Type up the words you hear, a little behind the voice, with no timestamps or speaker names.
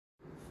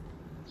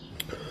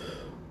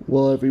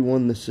Well,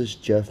 everyone, this is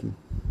Jeff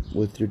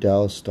with your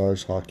Dallas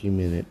Stars Hockey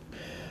Minute.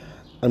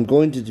 I'm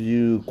going to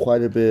do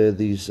quite a bit of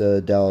these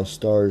Dallas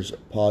Stars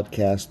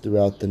podcasts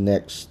throughout the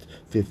next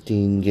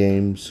 15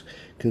 games,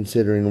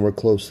 considering we're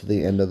close to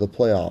the end of the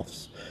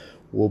playoffs.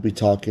 We'll be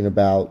talking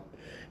about,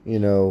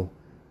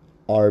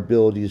 our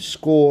ability to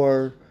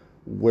score,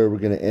 where we're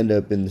going to end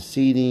up in the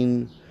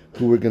seeding,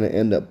 who we're going to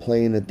end up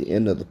playing at the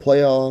end of the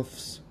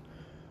playoffs.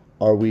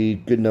 Are we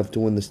good enough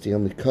to win the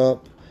Stanley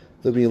Cup?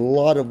 There'll be a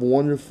lot of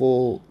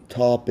wonderful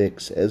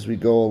topics as we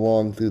go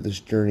along through this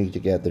journey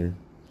together.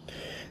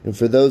 And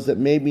for those that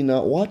maybe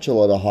not watch a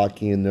lot of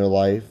hockey in their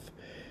life,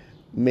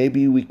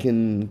 maybe we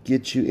can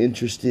get you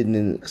interested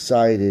and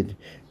excited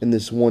in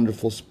this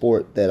wonderful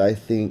sport that I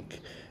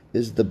think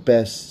is the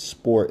best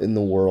sport in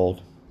the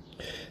world.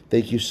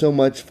 Thank you so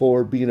much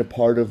for being a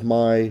part of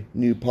my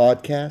new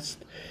podcast,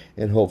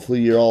 and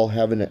hopefully you're all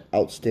having an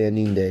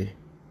outstanding day.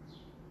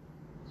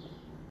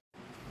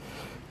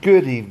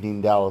 Good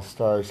evening, Dallas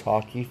Stars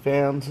hockey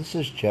fans. This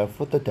is Jeff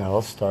with the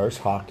Dallas Stars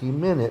Hockey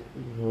Minute.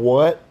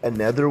 What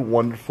another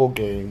wonderful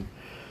game.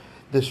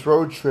 This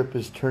road trip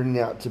is turning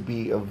out to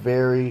be a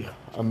very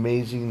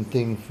amazing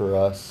thing for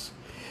us.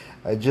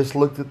 I just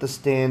looked at the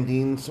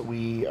standings.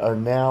 We are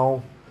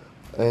now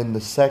in the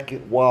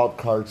second wild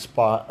card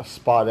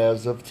spot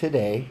as of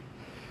today.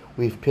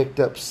 We've picked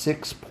up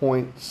 6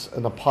 points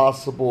and a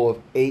possible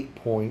of 8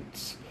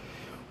 points.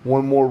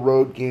 One more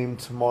road game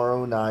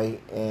tomorrow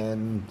night,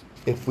 and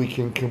if we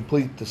can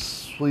complete the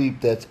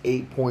sweep, that's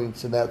 8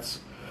 points, and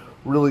that's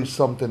really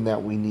something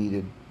that we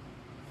needed.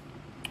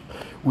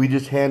 We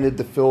just handed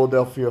the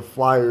Philadelphia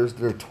Flyers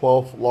their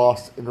 12th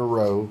loss in a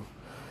row.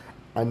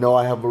 I know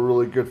I have a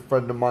really good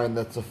friend of mine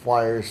that's a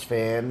Flyers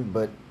fan,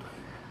 but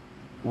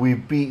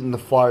we've beaten the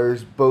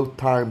Flyers both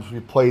times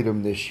we played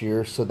them this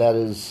year, so that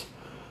is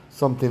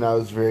something I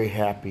was very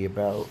happy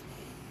about.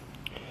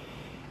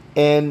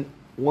 And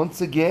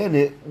once again,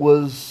 it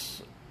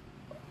was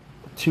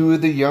two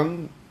of the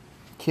young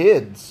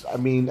kids.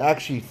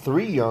 Actually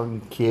 3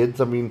 young kids.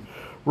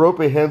 Rope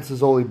Hens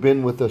has only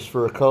been with us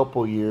for a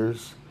couple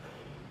years.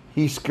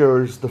 He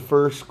scores the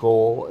first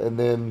goal, and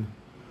then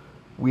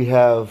we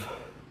have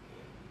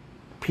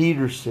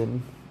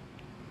Peterson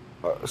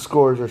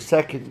scores our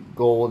second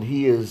goal, and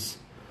he is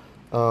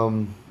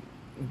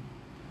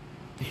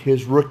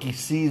his rookie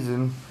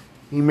season.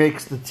 He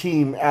makes the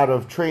team out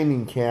of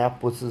training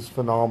camp, which is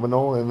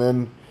phenomenal. And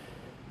then,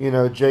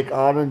 Jake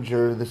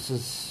Ottinger, this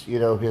is,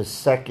 his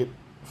second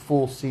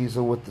full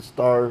season with the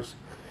Stars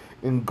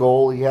in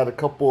goal. He had a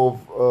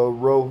couple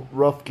of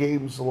rough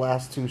games the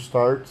last 2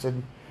 starts,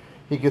 and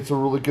he gets a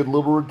really good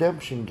little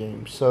redemption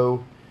game.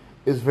 So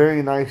it's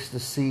very nice to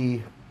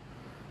see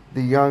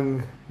the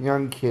young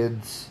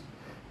kids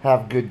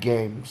have good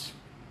games.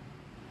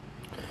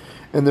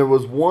 And there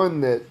was one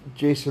that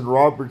Jason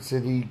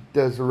Robertson, he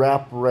does a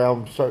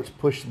wraparound, starts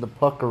pushing the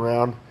puck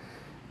around.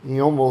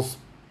 He almost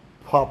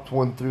popped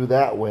one through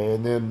that way.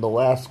 And then the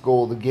last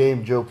goal of the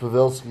game, Joe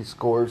Pavelski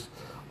scores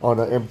on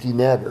an empty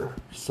netter.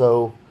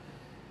 So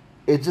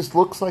it just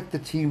looks like the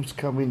team's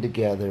coming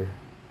together.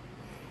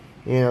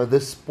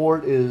 This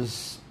sport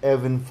is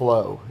ebb and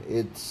flow.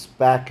 It's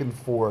back and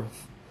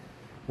forth.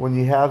 When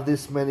you have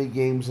this many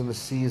games in a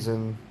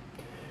season,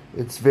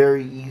 it's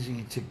very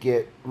easy to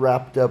get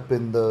wrapped up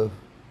in the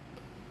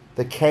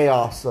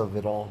chaos of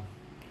it all.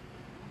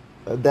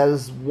 That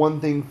is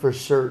one thing for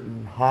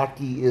certain.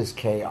 Hockey is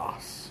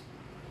chaos.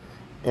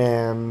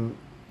 And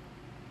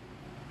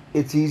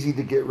it's easy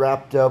to get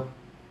wrapped up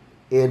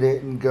in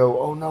it and go,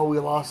 oh no, we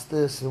lost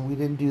this and we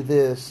didn't do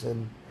this.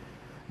 And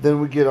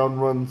then we get on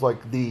runs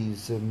like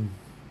these. And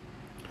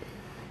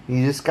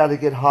you just got to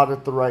get hot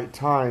at the right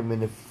time.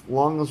 And as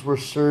long as we're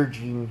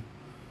surging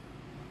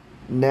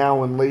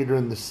now and later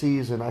in the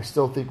season, I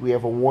still think we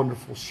have a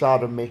wonderful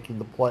shot of making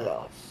the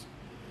playoffs.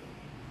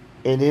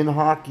 And in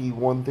hockey,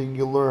 one thing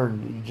you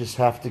learn, you just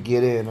have to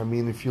get in.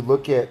 If you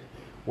look at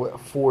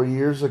 4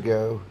 years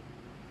ago,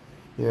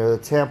 the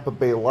Tampa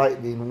Bay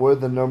Lightning were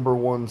the number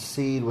 1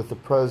 seed with the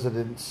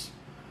President's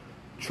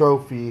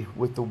Trophy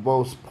with the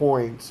most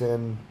points,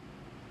 and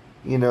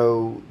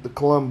the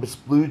Columbus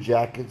Blue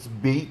Jackets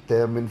beat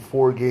them in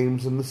 4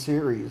 games in the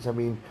series.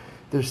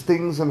 There's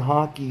things in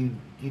hockey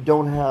you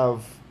don't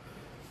have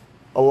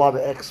a lot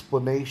of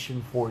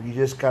explanation for. You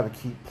just got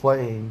to keep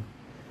playing.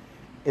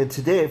 And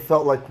today it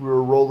felt like we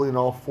were rolling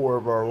all 4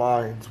 of our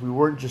lines. We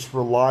weren't just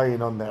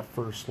relying on that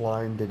first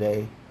line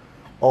today,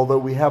 although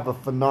we have a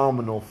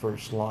phenomenal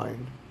first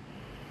line.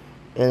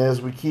 And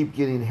as we keep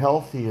getting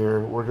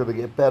healthier, we're going to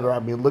get better.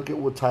 Look at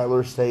what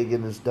Tyler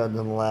Seguin has done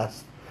in the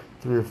last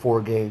 3 or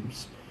 4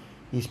 games.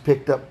 He's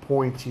picked up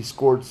points. He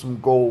scored some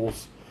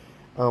goals.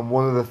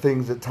 One of the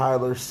things that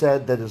Tyler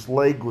said, that his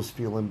leg was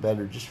feeling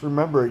better. Just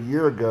remember, a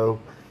year ago,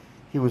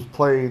 he was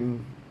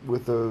playing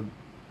with a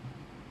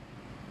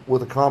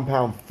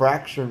compound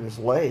fracture in his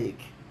leg,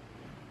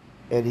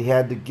 and he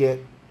had to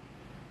get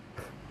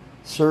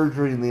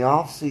surgery in the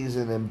off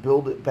season and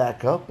build it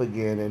back up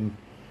again. And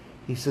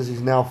he says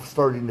he's now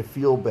starting to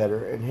feel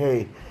better. And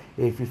hey,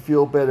 if you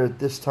feel better at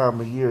this time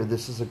of year,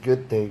 this is a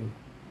good thing.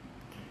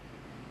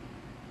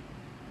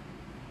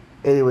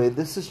 Anyway,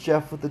 this is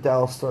Jeff with the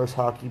Dallas Stars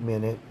Hockey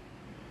Minute.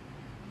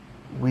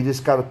 We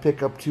just got to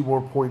pick up 2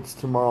 more points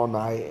tomorrow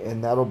night,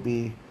 and that'll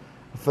be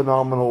a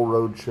phenomenal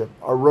road trip.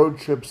 Our road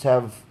trips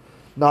have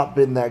not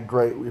been that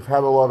great. We've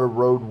had a lot of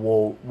road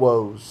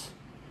woes.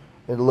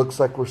 It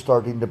looks like we're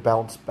starting to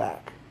bounce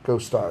back. Go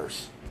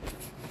Stars.